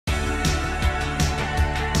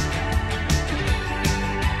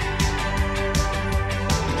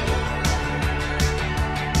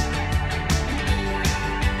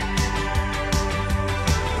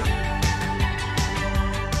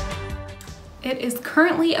It is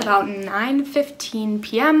currently about 9:15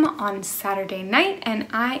 p.m. on Saturday night, and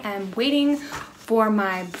I am waiting for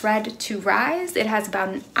my bread to rise. It has about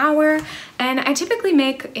an hour, and I typically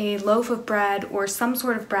make a loaf of bread or some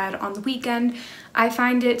sort of bread on the weekend. I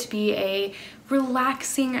find it to be a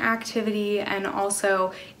relaxing activity, and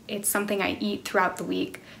also it's something I eat throughout the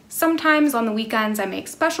week. Sometimes on the weekends I make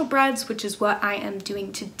special breads, which is what I am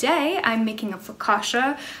doing today. I'm making a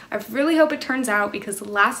focaccia. I really hope it turns out because the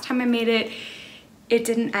last time I made it, it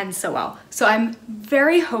didn't end so well. So I'm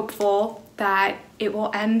very hopeful that it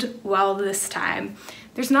will end well this time.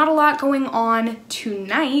 There's not a lot going on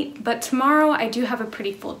tonight, but tomorrow I do have a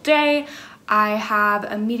pretty full day. I have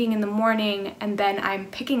a meeting in the morning, and then I'm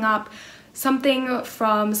picking up something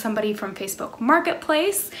from somebody from Facebook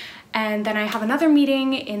Marketplace, and then I have another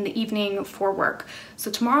meeting in the evening for work. So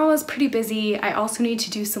tomorrow is pretty busy. I also need to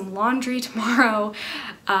do some laundry tomorrow.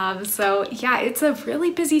 So yeah, it's a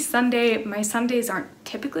really busy Sunday. My Sundays aren't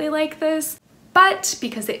typically like this, but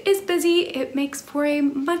because it is busy, it makes for a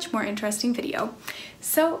much more interesting video.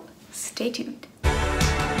 So stay tuned.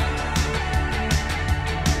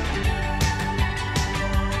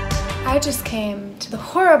 I just came to the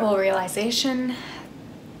horrible realization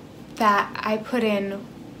that I put in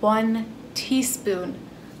 1 teaspoon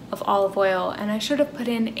of olive oil, and I should have put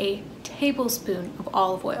in a tablespoon of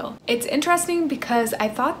olive oil. It's interesting because I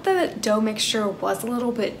thought the dough mixture was a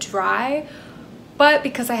little bit dry, but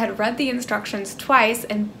because I had read the instructions twice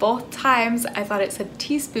and both times I thought it said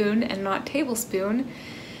teaspoon and not tablespoon,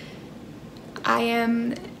 I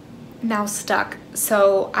am now stuck.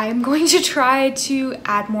 So I'm going to try to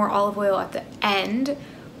add more olive oil at the end,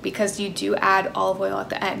 because you do add olive oil at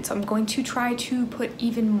the end. So I'm going to try to put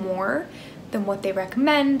even more than what they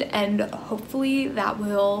recommend, and hopefully that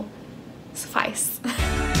will suffice.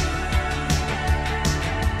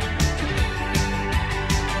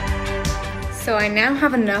 So I now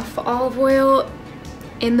have enough olive oil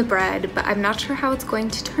in the bread, but I'm not sure how it's going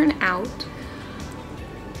to turn out.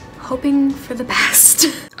 Hoping for the best.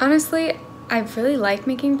 Honestly, I really like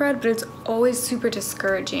making bread, but it's always super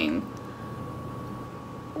discouraging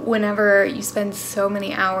whenever you spend so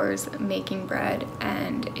many hours making bread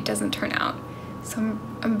and it doesn't turn out. So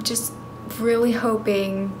I'm just really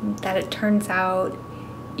hoping that it turns out,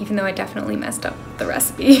 even though I definitely messed up the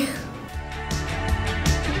recipe.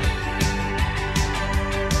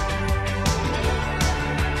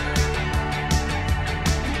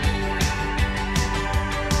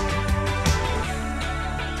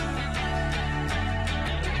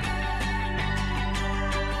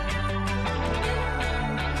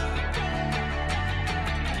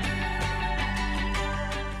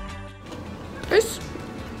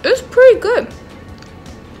 It's pretty good.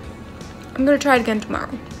 I'm gonna try it again tomorrow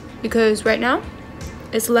because right now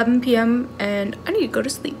it's 11 p.m. and I need to go to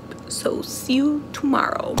sleep. So see you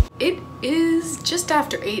tomorrow. It is just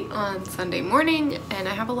after 8 on Sunday morning, and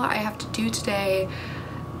I have a lot I have to do today,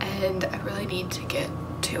 and I really need to get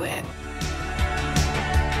to it.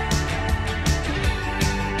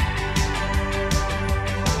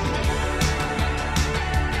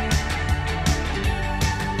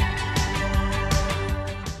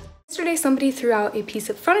 Yesterday somebody threw out a piece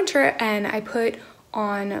of furniture, and I put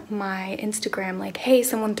on my Instagram like, hey,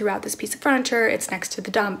 someone threw out this piece of furniture, it's next to the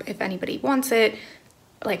dump, if anybody wants it,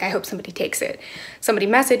 like I hope somebody takes it. Somebody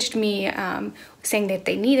messaged me saying that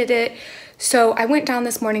they needed it, so I went down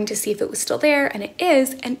this morning to see if it was still there, and it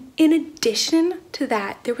is. And in addition to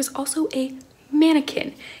that, there was also a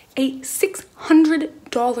mannequin, a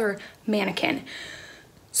 $600 mannequin.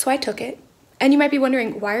 So I took it, and you might be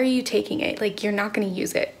wondering, why are you taking it? Like, you're not going to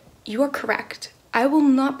use it. You are correct. I will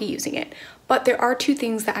not be using it, but there are 2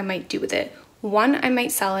 things that I might do with it. 1, I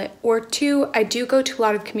might sell it, or 2, I do go to a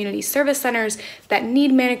lot of community service centers that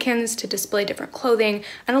need mannequins to display different clothing,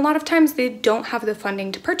 and a lot of times they don't have the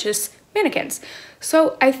funding to purchase mannequins.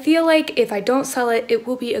 So I feel like if I don't sell it, it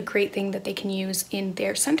will be a great thing that they can use in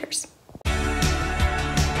their centers.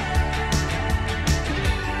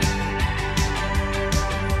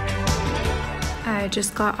 I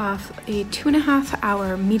just got off a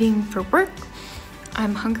 2.5-hour meeting for work.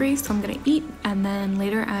 I'm hungry, so I'm gonna eat, and then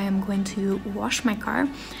later I am going to wash my car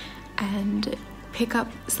and pick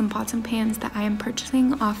up some pots and pans that I am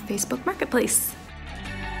purchasing off Facebook Marketplace.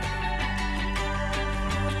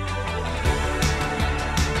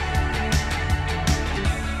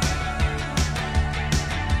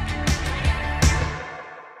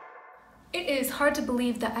 It is hard to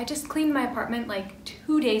believe that I just cleaned my apartment like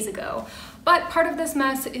 2 days ago, but part of this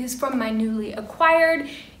mess is from my newly acquired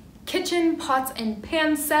kitchen pots and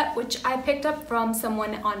pan set, which I picked up from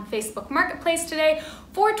someone on Facebook Marketplace today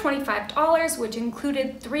for $25, which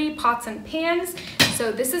included 3 pots and pans.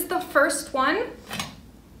 So this is the first one.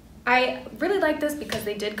 I really like this because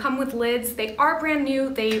they did come with lids. They are brand new.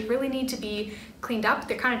 They really need to be cleaned up.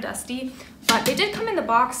 They're kind of dusty, but they did come in the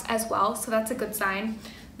box as well, so that's a good sign.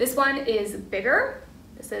 This one is bigger.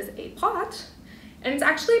 This is a pot, and it's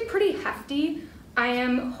actually pretty hefty. I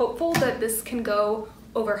am hopeful that this can go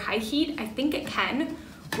over high heat. I think it can,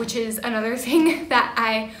 which is another thing that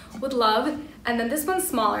I would love. And then this one's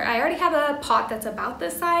smaller. I already have a pot that's about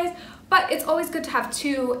this size, but it's always good to have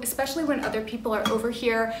 2, especially when other people are over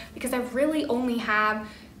here, because I really only have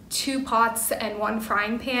 2 pots and 1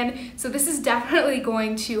 frying pan. So this is definitely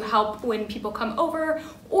going to help when people come over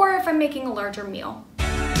or if I'm making a larger meal.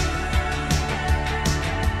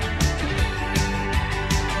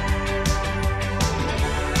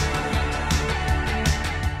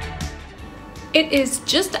 It is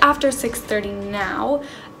just after 6:30 now,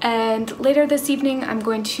 and later this evening I'm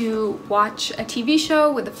going to watch a TV show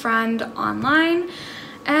with a friend online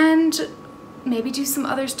and maybe do some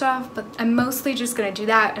other stuff, but I'm mostly just gonna do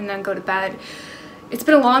that and then go to bed. It's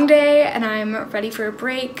been a long day and I'm ready for a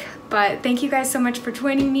break, but thank you guys so much for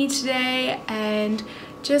joining me today and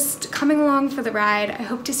just coming along for the ride. I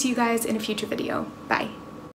hope to see you guys in a future video. Bye.